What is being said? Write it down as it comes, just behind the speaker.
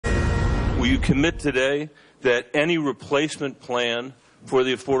Will you commit today that any replacement plan for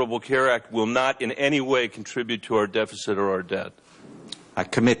the Affordable Care Act will not in any way contribute to our deficit or our debt? I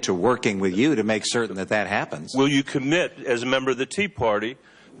commit to working with you to make certain that that happens. Will you commit, as a member of the Tea Party,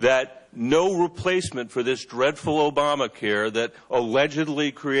 that no replacement for this dreadful Obamacare that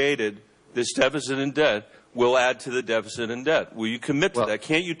allegedly created this deficit and debt will add to the deficit and debt? Will you commit to that?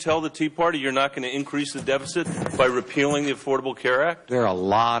 Can't you tell the Tea Party you're not going to increase the deficit by repealing the Affordable Care Act? There are a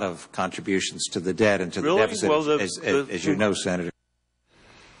lot of contributions to the debt and to the deficit, well, as you know, Senator.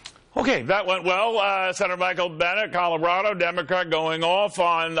 Okay, that went well. Senator Michael Bennet, Colorado, Democrat, going off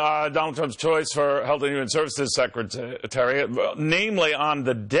on Donald Trump's choice for Health and Human Services Secretary, namely on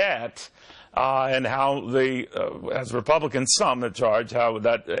the debt and how as Republicans, some in charge, how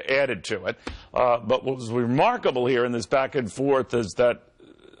that added to it. But what was remarkable here in this back and forth is that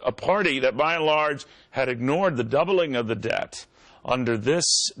a party that, by and large, had ignored the doubling of the debt under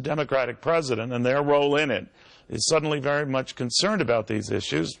this Democratic president and their role in it is suddenly very much concerned about these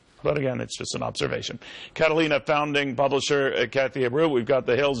issues. But again, it's just an observation. Catalina founding publisher Kathy Abreu. We've got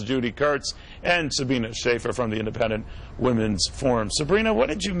The Hill's Judy Kurtz and Sabrina Schaefer from the Independent Women's Forum. Sabrina, what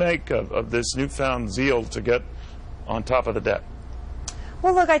did you make of this newfound zeal to get on top of the debt?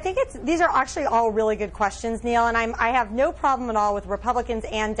 Well, look, I think these are actually all really good questions, Neil, and I have no problem at all with Republicans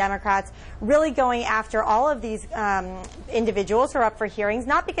and Democrats really going after all of these individuals who are up for hearings,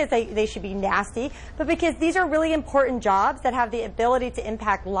 not because they should be nasty, but because these are really important jobs that have the ability to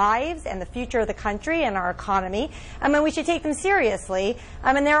impact lives and the future of the country and our economy. I mean, we should take them seriously.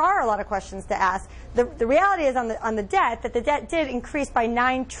 I mean, there are a lot of questions to ask. The reality is on the debt that the debt did increase by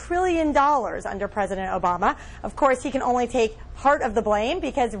 $9 trillion under President Obama. Of course, he can only take part of the blame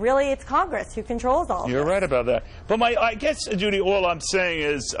because really it's Congress who controls all of this. You're right about that. But I guess, Judy, all I'm saying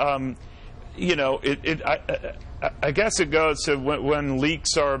is, you know, I guess it goes to when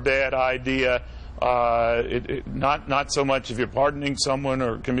leaks are a bad idea. Not so much if you're pardoning someone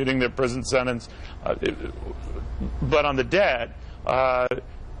or commuting their prison sentence, but on the debt.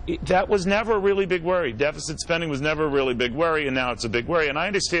 That was never a really big worry. Deficit spending was never a really big worry, and now it's a big worry. And I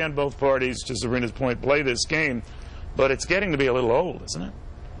understand both parties, to Sabrina's point, play this game, but it's getting to be a little old, isn't it?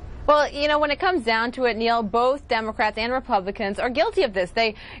 Well, you know, when it comes down to it, Neil, both Democrats and Republicans are guilty of this.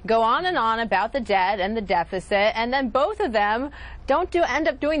 They go on and on about the debt and the deficit, and then both of them don't end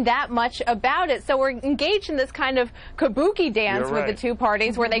up doing that much about it. So we're engaged in this kind of kabuki dance with the two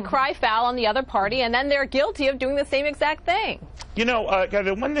parties where they cry foul on the other party, and then they're guilty of doing the same exact thing. You know,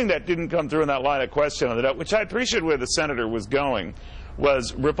 the one thing that didn't come through in that line of question on the debt, which I appreciate where the senator was going,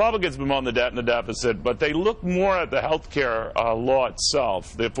 was Republicans bemoan the debt and the deficit, but they look more at the health care law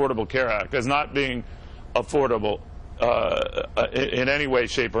itself, the Affordable Care Act, as not being affordable in any way,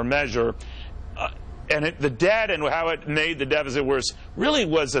 shape, or measure. And the debt and how it made the deficit worse really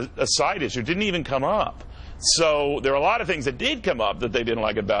was a side issue. It didn't even come up. So there are a lot of things that did come up that they didn't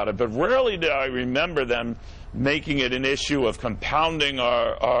like about it, but rarely did I remember them making it an issue of compounding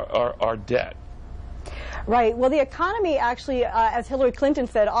our debt. Right. Well, the economy actually, as Hillary Clinton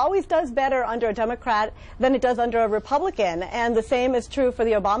said, always does better under a Democrat than it does under a Republican. And the same is true for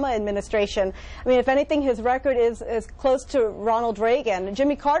the Obama administration. I mean, if anything, his record is close to Ronald Reagan.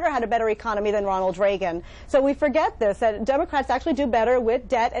 Jimmy Carter had a better economy than Ronald Reagan. So we forget this, that Democrats actually do better with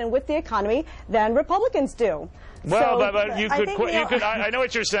debt and with the economy than Republicans do. Well, so, but you could, I know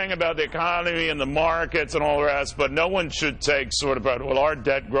what you're saying about the economy and the markets and all the rest, but no one should take sort of, well, our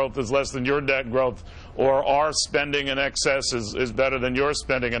debt growth is less than your debt growth, or our spending in excess is better than your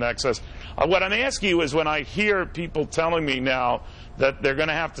spending in excess. What I'm asking you is, when I hear people telling me now that they're going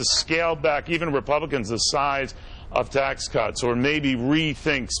to have to scale back, even Republicans, the size of tax cuts, or maybe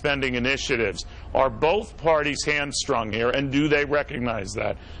rethink spending initiatives, are both parties hamstrung here, and do they recognize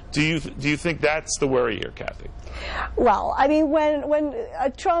that? Do you think that's the worry here, Kathy? Well, I mean, when a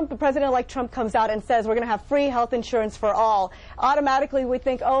president-elect Trump comes out and says we're going to have free health insurance for all, automatically we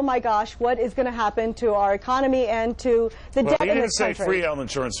think, oh my gosh, what is going to happen to our economy and to the debt in this country? He didn't say free health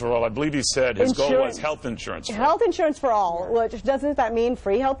insurance for all. I believe he said his goal was health insurance for all. Health insurance for all. Which, doesn't that mean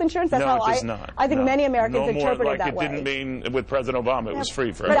free health insurance? That's no, how it does not. I think many Americans interpret it that way. It didn't mean with President Obama it was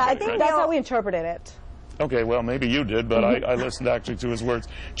free for everybody. But I think that's how we interpreted it. Okay, well, maybe you did, but I listened actually to his words.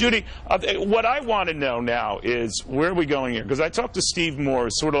 Judy, what I want to know now is, where are we going here? Because I talked to Steve Moore,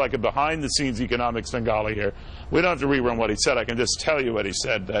 sort of like a behind-the-scenes economics Bengali here. We don't have to rerun what he said. I can just tell you what he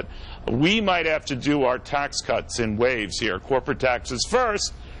said, that we might have to do our tax cuts in waves here. Corporate taxes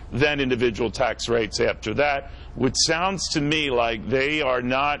first, then individual tax rates after that, which sounds to me like they are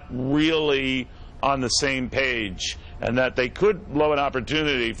not really on the same page, and that they could blow an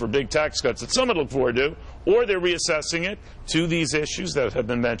opportunity for big tax cuts that some would look forward to, or they're reassessing it to these issues that have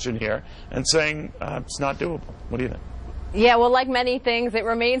been mentioned here and saying it's not doable. What do you think? Yeah, well, like many things, it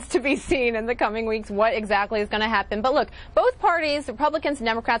remains to be seen in the coming weeks what exactly is going to happen. But look, both parties, Republicans and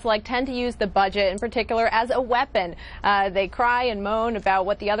Democrats alike, tend to use the budget in particular as a weapon. They cry and moan about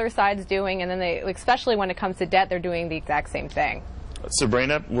what the other side's doing, and then they, especially when it comes to debt, they're doing the exact same thing.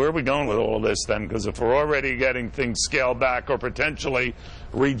 Sabrina, where are we going with all of this then? Because if we're already getting things scaled back or potentially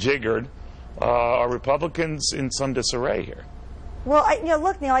rejiggered, are Republicans in some disarray here? Well,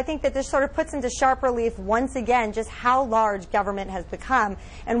 look, Neil, I think that this sort of puts into sharp relief once again just how large government has become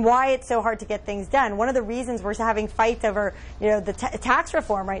and why it's so hard to get things done. One of the reasons we're having fights over, the tax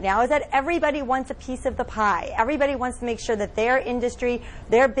reform right now is that everybody wants a piece of the pie. Everybody wants to make sure that their industry,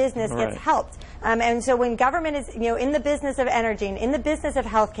 their business gets helped. And so when government is, in the business of energy and in the business of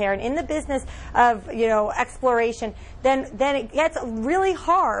healthcare and in the business of, exploration, then it gets really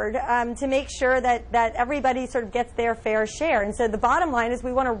hard to make sure that everybody sort of gets their fair share. And so the bottom line is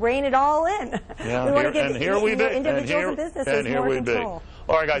we want to rein it all in. Yeah, we want to give individuals and businesses more control.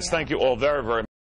 All right, guys, thank you all very, very much.